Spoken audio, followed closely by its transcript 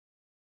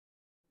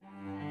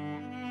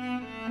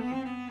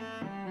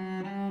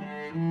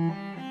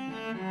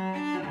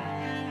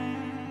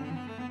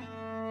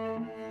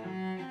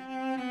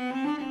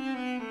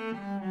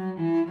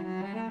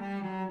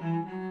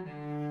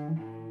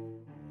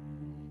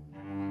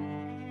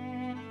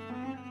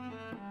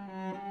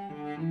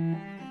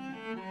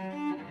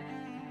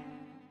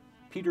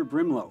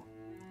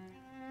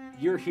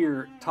you're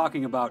here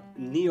talking about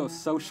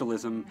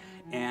neo-socialism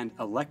and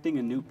electing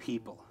a new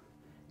people.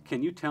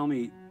 Can you tell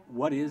me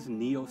what is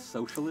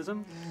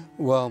neo-socialism?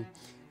 Well,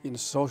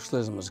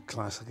 socialism is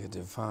classically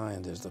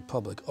defined as the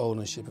public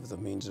ownership of the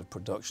means of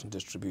production,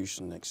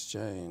 distribution, and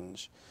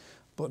exchange.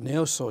 But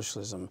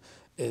neo-socialism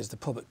is the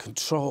public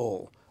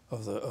control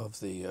of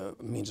the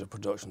means of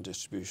production,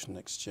 distribution, and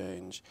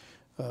exchange.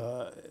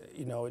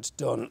 It's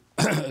done,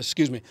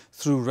 excuse me,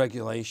 through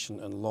regulation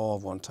and law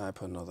of one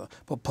type or another,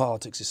 but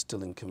politics is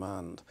still in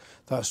command.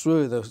 That's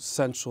really the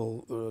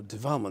central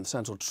development,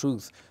 central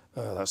truth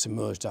that's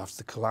emerged after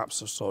the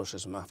collapse of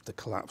socialism, after the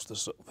collapse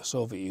of the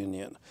Soviet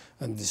Union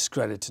and the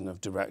discrediting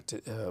of direct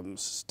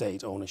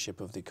state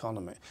ownership of the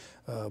economy.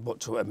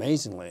 But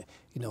amazingly,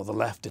 the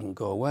left didn't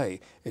go away.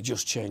 It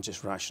just changed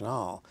its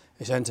rationale.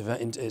 Its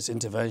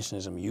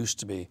interventionism used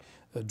to be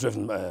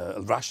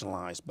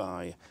rationalized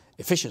by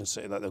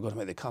efficiency, that they're going to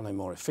make the economy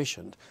more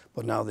efficient,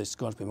 but now there's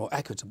going to be more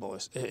equitable,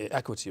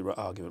 equity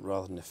argument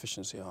rather than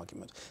efficiency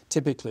argument.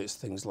 Typically it's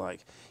things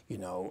like,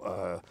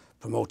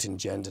 promoting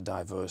gender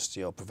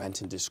diversity or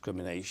preventing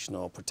discrimination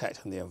or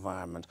protecting the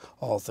environment,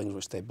 all things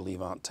which they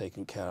believe aren't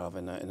taken care of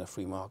in a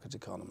free market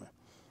economy.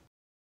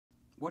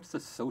 What's the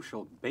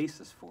social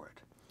basis for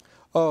it?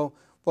 Oh,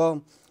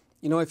 well,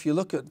 if you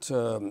look at,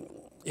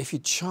 if you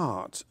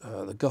chart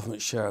the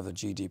government share of the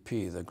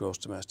GDP, the gross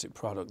domestic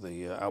product,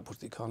 the output of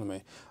the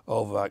economy,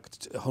 over like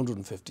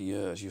 150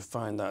 years, you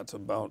find that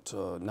about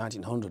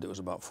 1900 it was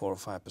about 4 or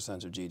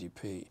 5% of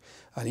GDP.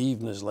 And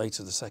even as late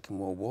as the Second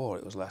World War,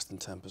 it was less than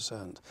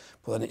 10%.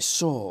 But then it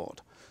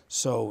soared.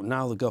 So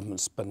now the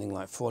government's spending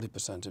like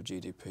 40% of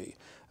GDP.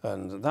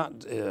 And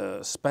that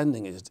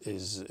spending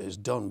is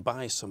done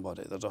by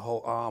somebody. There's a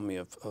whole army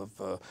of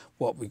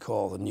what we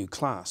call the new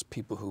class,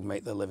 people who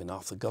make their living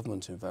off the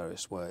government in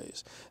various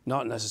ways.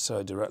 Not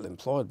necessarily directly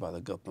employed by the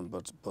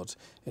government, but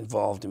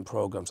involved in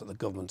programs that the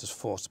government has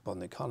forced upon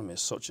the economy,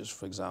 such as,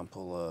 for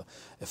example,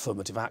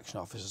 affirmative action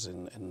officers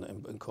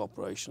in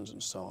corporations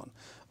and so on.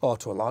 Or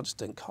to a large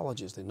extent,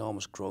 colleges, the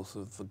enormous growth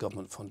of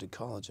government-funded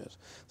colleges.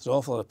 There's an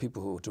awful lot of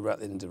people who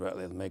directly and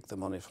indirectly make the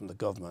money from the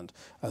government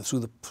and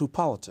through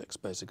politics,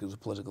 basically, the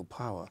political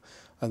power.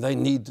 And they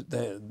need,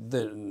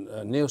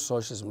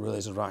 neo-socialism really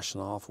is a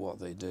rationale for what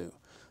they do.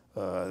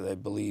 They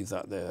believe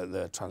that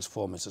they're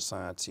transforming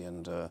society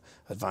and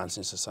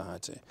advancing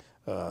society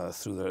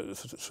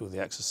through the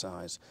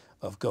exercise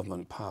of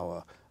government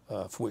power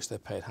for which they're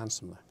paid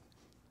handsomely.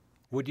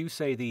 Would you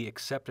say the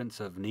acceptance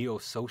of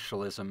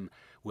neo-socialism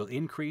will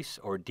increase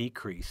or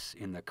decrease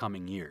in the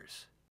coming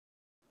years?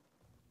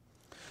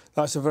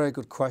 That's a very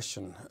good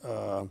question.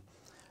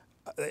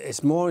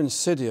 It's more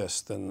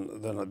insidious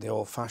than the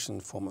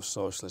old-fashioned form of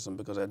socialism,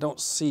 because I don't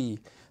see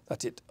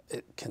that it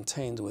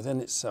contained within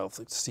itself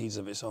the seeds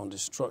of its own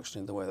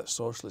destruction in the way that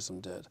socialism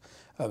did.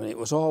 I mean, it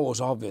was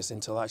always obvious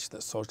intellectually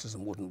that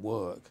socialism wouldn't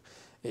work.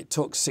 It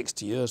took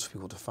 60 years for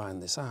people to find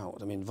this out.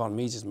 I mean, von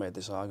Mises made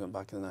this argument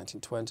back in the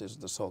 1920s,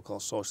 the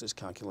so-called socialist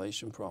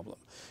calculation problem.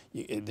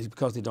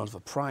 Because they don't have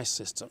a price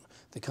system,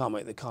 they can't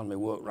make the economy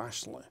work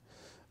rationally.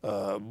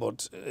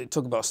 But it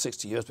took about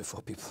 60 years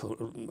before people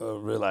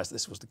realized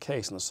this was the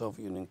case and the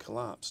Soviet Union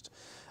collapsed.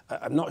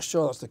 I'm not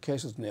sure that's the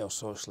case with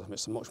neo-socialism.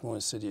 It's a much more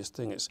insidious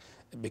thing. It's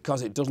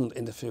because it doesn't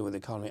interfere with the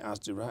economy as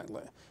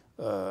directly.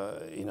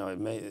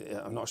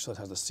 I'm not sure it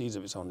has the seeds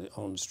of its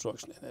own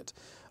destruction in it.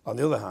 On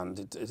the other hand,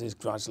 it is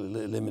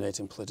gradually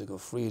eliminating political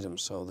freedom,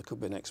 so there could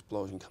be an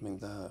explosion coming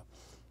there.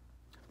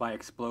 By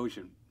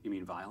explosion, you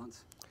mean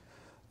violence?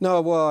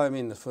 No, well, I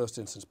mean, in the first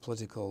instance,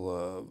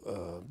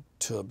 political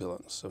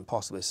turbulence and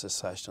possibly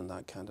secession,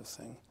 that kind of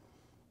thing.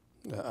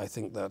 I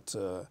think that,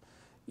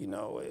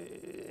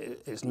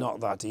 it's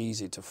not that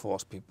easy to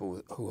force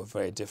people who are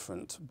very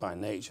different by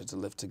nature to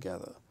live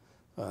together.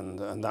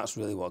 And that's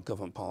really what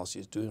government policy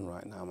is doing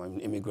right now. I mean,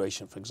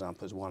 immigration, for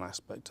example, is one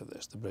aspect of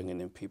this. They're bringing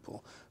in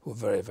people who are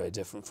very, very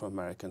different from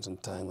Americans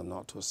and telling them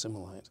not to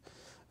assimilate.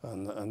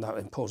 And that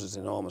imposes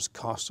enormous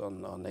costs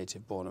on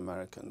native-born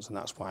Americans. And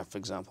that's why, for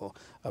example,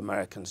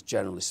 Americans,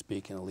 generally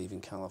speaking, are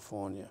leaving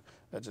California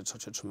at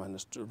such a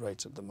tremendous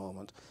rate at the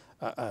moment.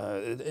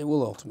 It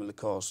will ultimately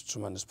cause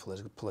tremendous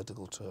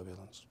political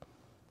turbulence.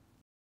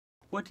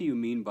 What do you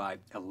mean by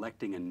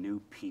electing a new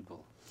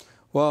people?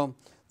 Well,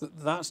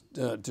 that's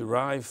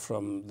derived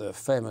from the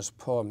famous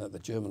poem that the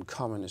German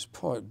communist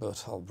poet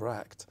Bertolt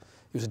Brecht.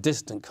 He was a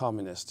dissident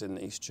communist in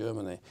East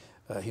Germany.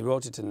 He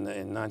wrote it in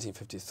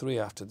 1953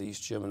 after the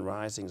East German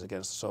risings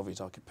against the Soviet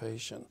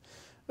occupation.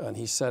 And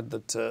he said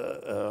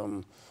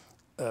that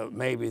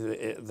maybe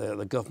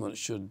the government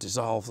should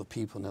dissolve the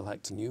people and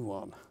elect a new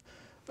one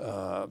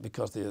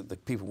because the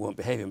people weren't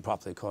behaving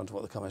properly according to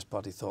what the Communist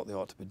Party thought they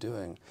ought to be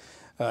doing.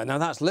 Now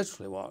that's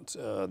literally what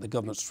the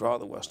governments throughout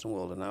the Western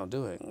world are now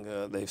doing.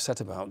 They've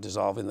set about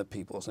dissolving the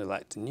peoples and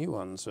electing new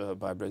ones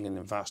by bringing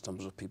in vast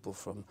numbers of people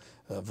from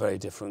very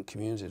different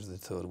communities of the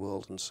Third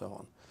World and so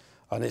on.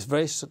 And it's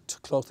very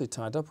closely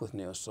tied up with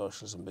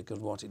neo-socialism, because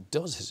what it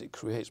does is it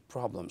creates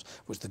problems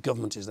which the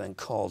government is then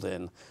called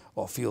in,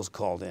 or feels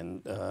called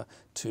in,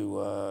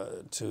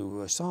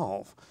 to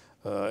solve.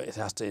 It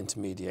has to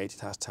intermediate, it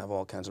has to have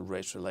all kinds of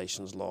race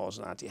relations laws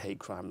and anti-hate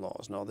crime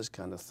laws and all this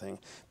kind of thing,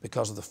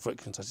 because of the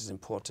frictions that is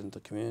important in the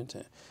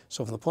community.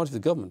 So from the point of view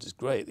of the government, it's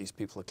great, these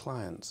people are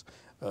clients.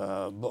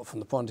 But from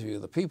the point of view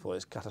of the people,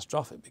 it's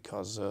catastrophic,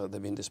 because they've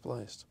been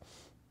displaced.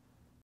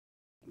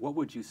 What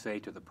would you say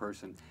to the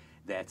person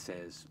that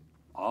says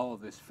all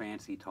of this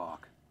fancy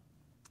talk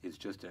is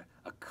just a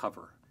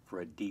cover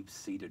for a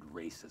deep-seated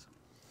racism?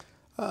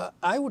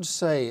 I would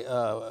say,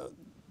 I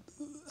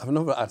have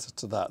another answer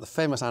to that. The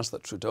famous answer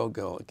that Trudeau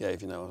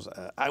gave, you know, was,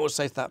 I would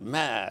say to that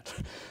mad.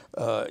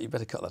 You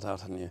better cut that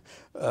out, hadn't you?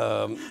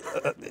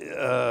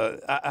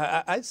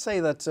 I'd say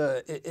that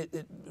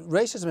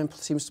racism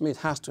seems to me it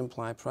has to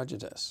imply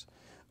prejudice.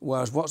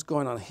 Whereas what's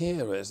going on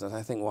here is that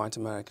I think white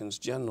Americans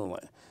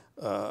generally,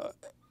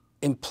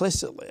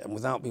 implicitly and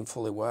without being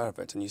fully aware of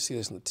it, and you see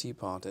this in the Tea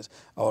Parties,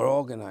 are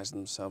organising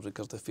themselves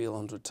because they feel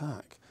under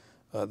attack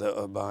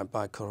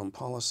by current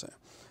policy.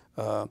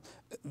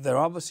 They're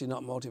obviously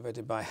not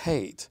motivated by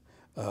hate,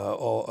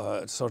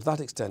 so to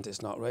that extent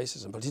it's not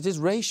racism, but it is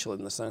racial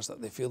in the sense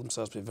that they feel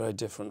themselves to be very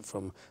different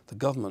from the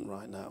government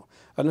right now.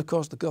 And of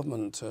course the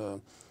government,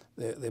 the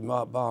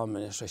Obama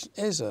administration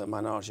is a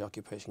minority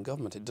occupation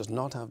government. It does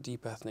not have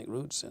deep ethnic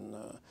roots in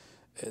the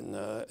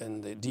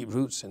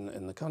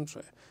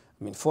country.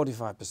 I mean,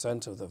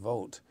 45% of the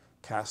vote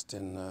cast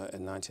in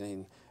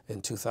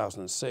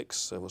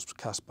 2006 was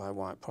cast by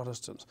white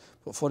Protestants,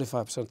 but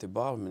 45% of the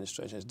Obama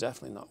administration is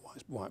definitely not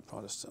white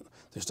Protestant.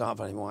 There's not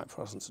very white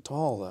Protestants at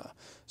all there.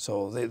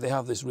 So they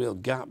have this real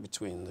gap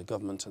between the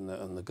government and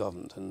the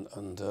governed,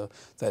 and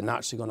they're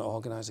naturally going to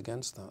organise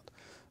against that.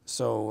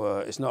 So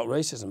it's not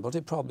racism, but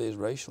it probably is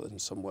racial in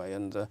some way.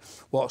 And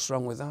what's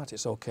wrong with that?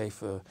 It's okay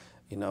for,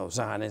 you know,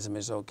 Zionism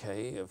is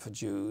okay for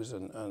Jews,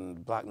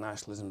 and black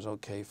nationalism is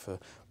okay for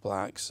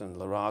blacks, and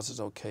La Raza is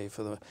okay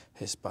for the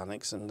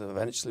Hispanics, and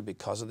eventually,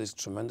 because of this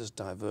tremendous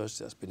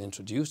diversity that's been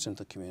introduced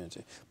into the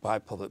community by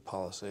public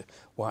policy,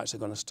 whites are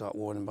going to start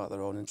worrying about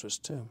their own interests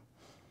too.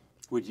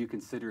 Would you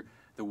consider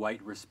the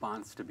white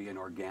response to be an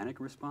organic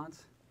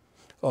response?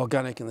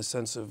 Organic in the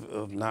sense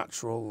of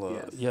natural,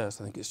 yes.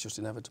 Yes, I think it's just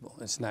inevitable,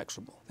 it's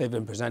inexorable. They've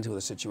been presented with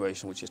a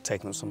situation which has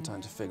taken them some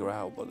time to figure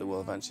out, but they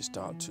will eventually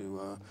start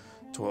to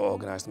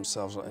organise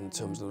themselves in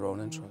terms of their own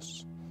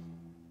interests.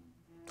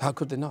 How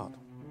could they not?